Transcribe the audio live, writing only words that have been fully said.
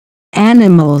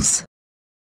Animals: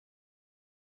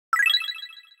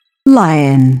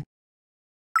 lion,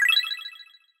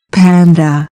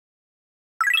 panda,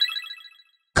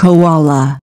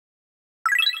 koala,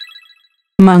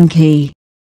 monkey,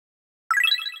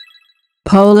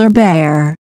 polar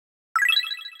bear,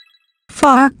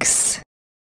 fox,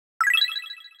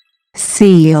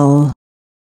 seal,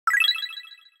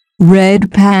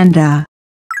 red panda,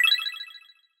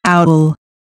 owl,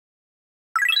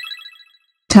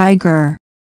 tiger,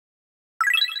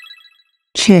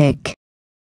 chick,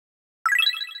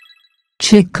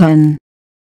 chicken,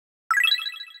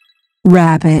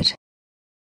 rabbit,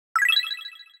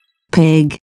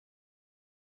 pig,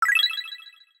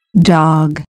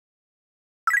 dog.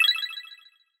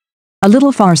 A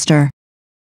little faster.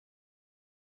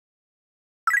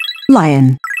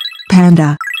 Lion,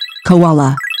 panda,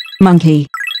 koala, monkey,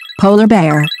 polar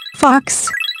bear, fox,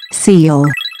 seal,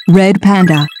 red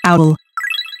panda, owl,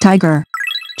 tiger,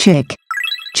 chick,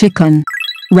 chicken,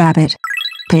 rabbit,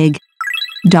 pig,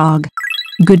 dog.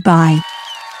 Goodbye.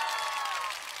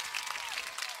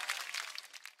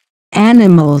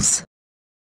 Animals: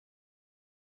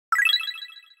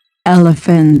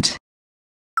 elephant,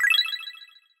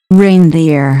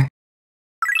 reindeer,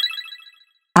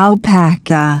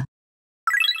 alpaca,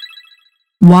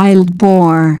 wild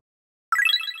boar,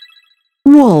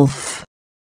 wolf,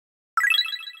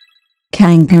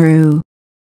 kangaroo,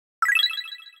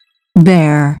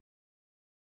 bear,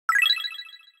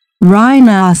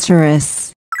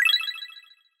 rhinoceros,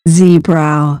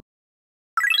 zebra,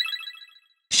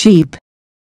 sheep,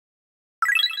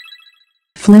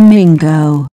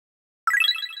 flamingo,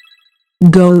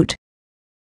 goat,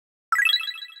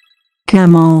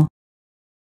 camel,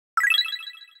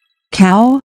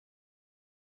 cow,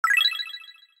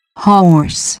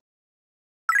 horse.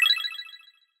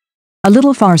 A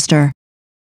little faster.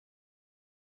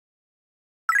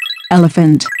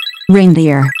 Elephant,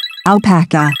 reindeer,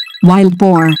 alpaca, wild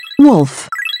boar, wolf,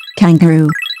 kangaroo,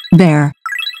 bear,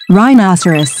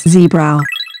 rhinoceros, zebra,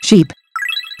 sheep,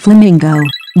 flamingo,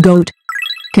 goat,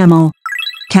 camel,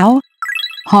 cow,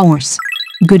 horse.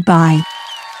 Goodbye.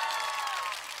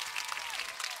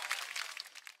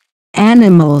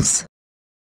 Animals: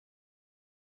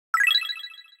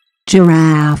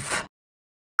 giraffe,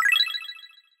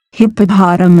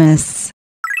 hippopotamus,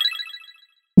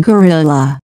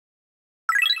 gorilla,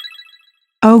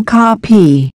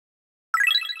 okapi,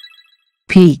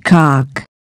 peacock,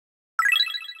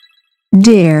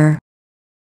 deer,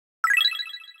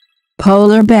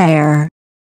 polar bear,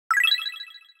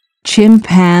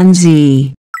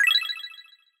 chimpanzee,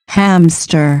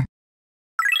 hamster,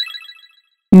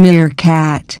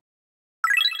 meerkat,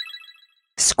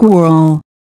 squirrel,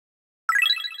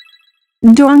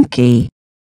 donkey,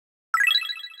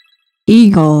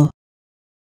 eagle,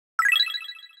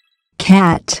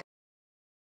 cat,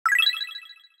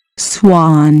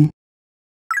 swan.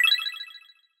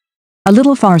 A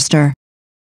little faster.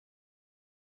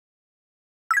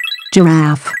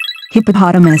 Giraffe,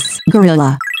 hippopotamus,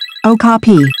 gorilla,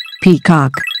 okapi,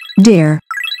 peacock, deer,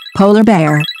 polar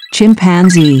bear,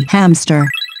 chimpanzee, hamster,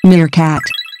 meerkat,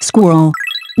 squirrel,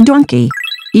 donkey,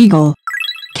 eagle,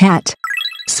 cat,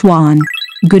 swan.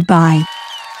 Goodbye.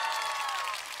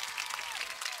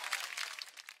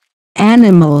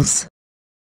 Animals: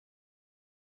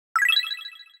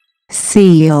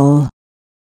 seal,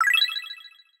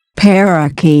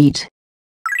 parakeet,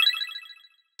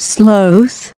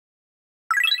 sloth,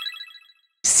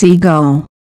 seagull,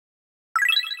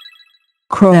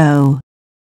 crow,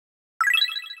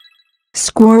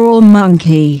 squirrel,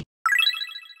 monkey,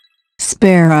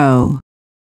 sparrow,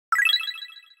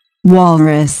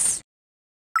 walrus,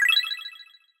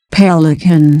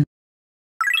 pelican,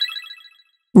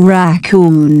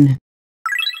 raccoon,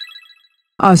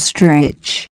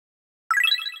 ostrich,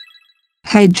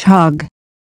 hedgehog,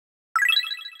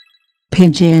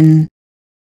 pigeon,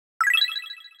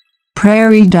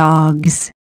 prairie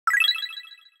dogs,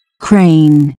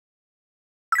 crane.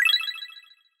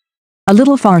 A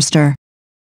little faster.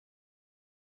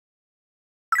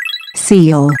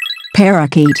 Seal,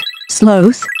 parakeet,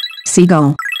 sloth,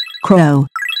 seagull, crow,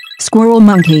 squirrel,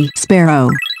 monkey, sparrow,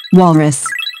 walrus,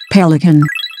 pelican,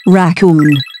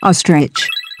 raccoon, ostrich,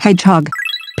 hedgehog,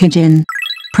 pigeon,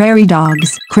 prairie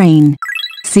dogs, crane.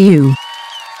 See you.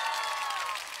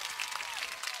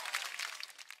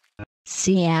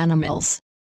 Sea animals: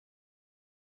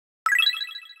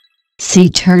 sea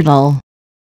turtle,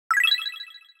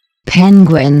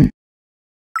 penguin,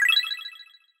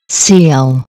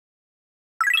 seal,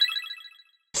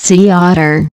 sea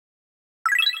otter,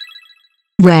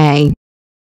 ray,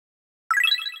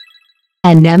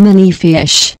 anemone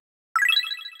fish.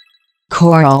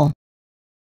 coral,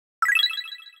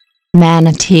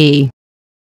 manatee,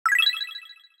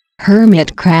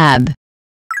 hermit crab,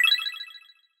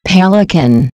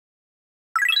 pelican,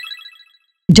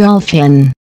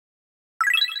 dolphin,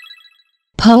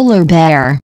 polar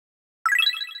bear,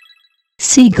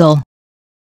 seagull,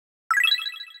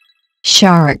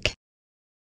 shark,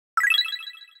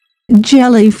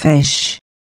 jellyfish,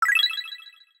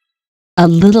 a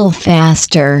little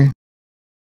faster,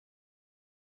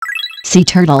 sea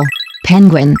turtle,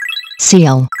 penguin,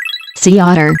 seal, sea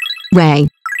otter, ray,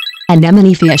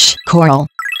 anemone fish, coral,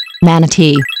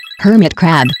 manatee, hermit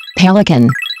crab, pelican,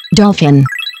 dolphin,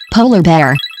 polar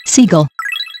bear, seagull,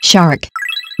 shark,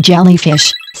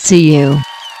 jellyfish. See you.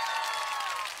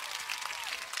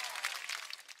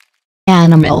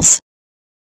 Animals: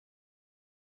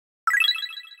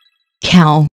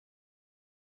 cow,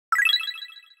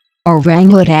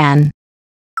 orangutan,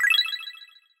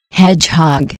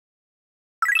 hedgehog,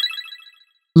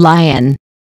 lion,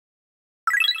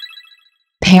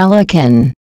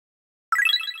 pelican,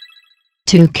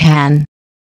 toucan,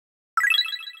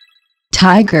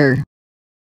 tiger,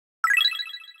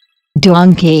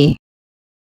 donkey,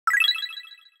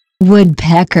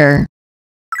 woodpecker,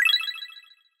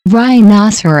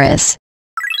 rhinoceros,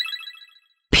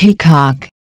 peacock,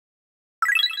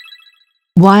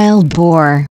 wild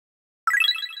boar,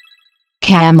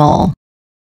 camel,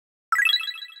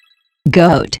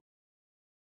 goat,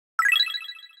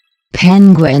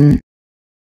 penguin,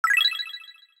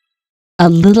 a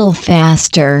little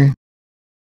faster,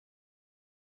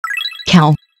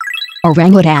 cow,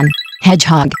 orangutan,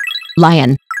 hedgehog,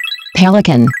 lion,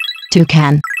 pelican,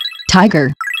 toucan,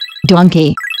 tiger,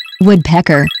 donkey,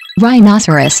 woodpecker,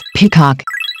 rhinoceros, peacock,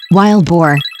 wild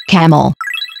boar, camel,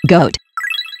 goat,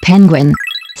 penguin.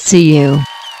 See you.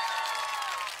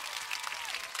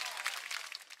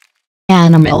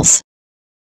 Animals: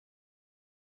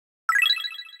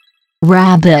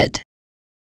 rabbit,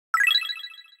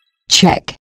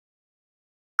 check,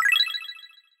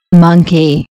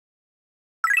 monkey,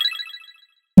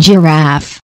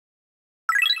 giraffe,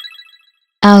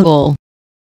 owl,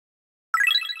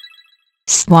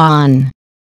 swan,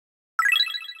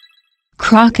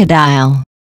 crocodile,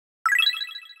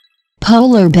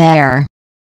 polar bear,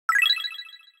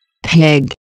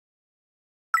 pig,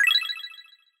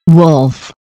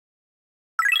 wolf,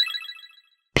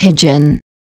 pigeon,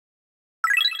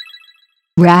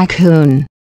 raccoon,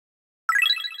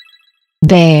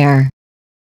 bear,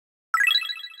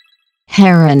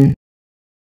 heron,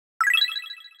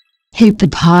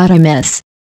 hippopotamus,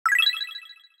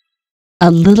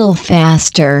 a little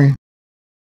faster,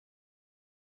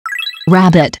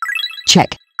 rabbit,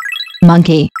 check,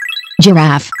 monkey,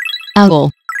 giraffe,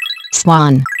 owl,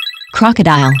 swan,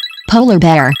 crocodile, polar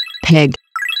bear, pig,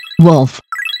 wolf,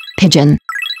 pigeon,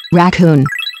 raccoon,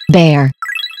 bear,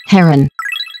 heron,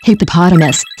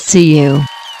 hippopotamus. See you.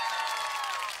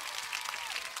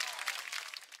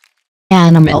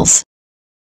 Animals: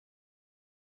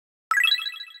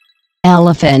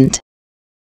 elephant,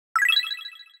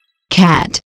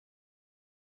 cat,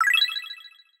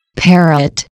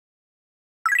 parrot,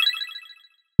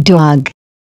 dog,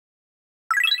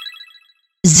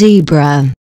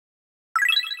 zebra,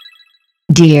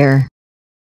 deer,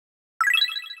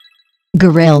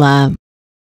 gorilla,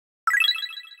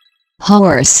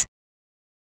 horse,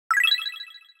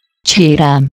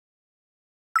 cheetah,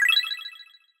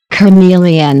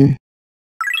 chameleon,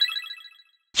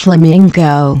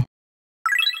 flamingo,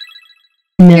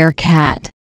 meerkat,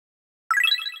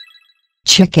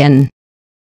 chicken,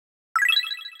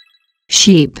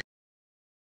 sheep,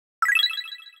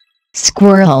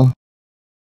 squirrel,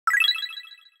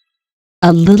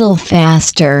 a little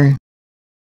faster,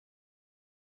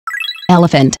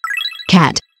 elephant,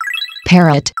 cat,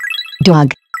 parrot,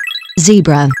 dog,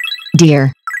 zebra,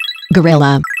 deer,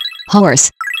 gorilla, horse,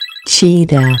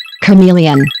 cheetah,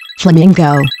 chameleon,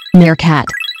 flamingo, meerkat,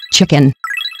 chicken,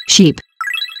 sheep,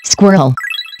 squirrel.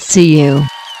 See you.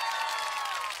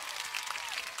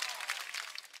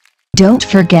 Don't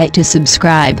forget to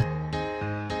subscribe.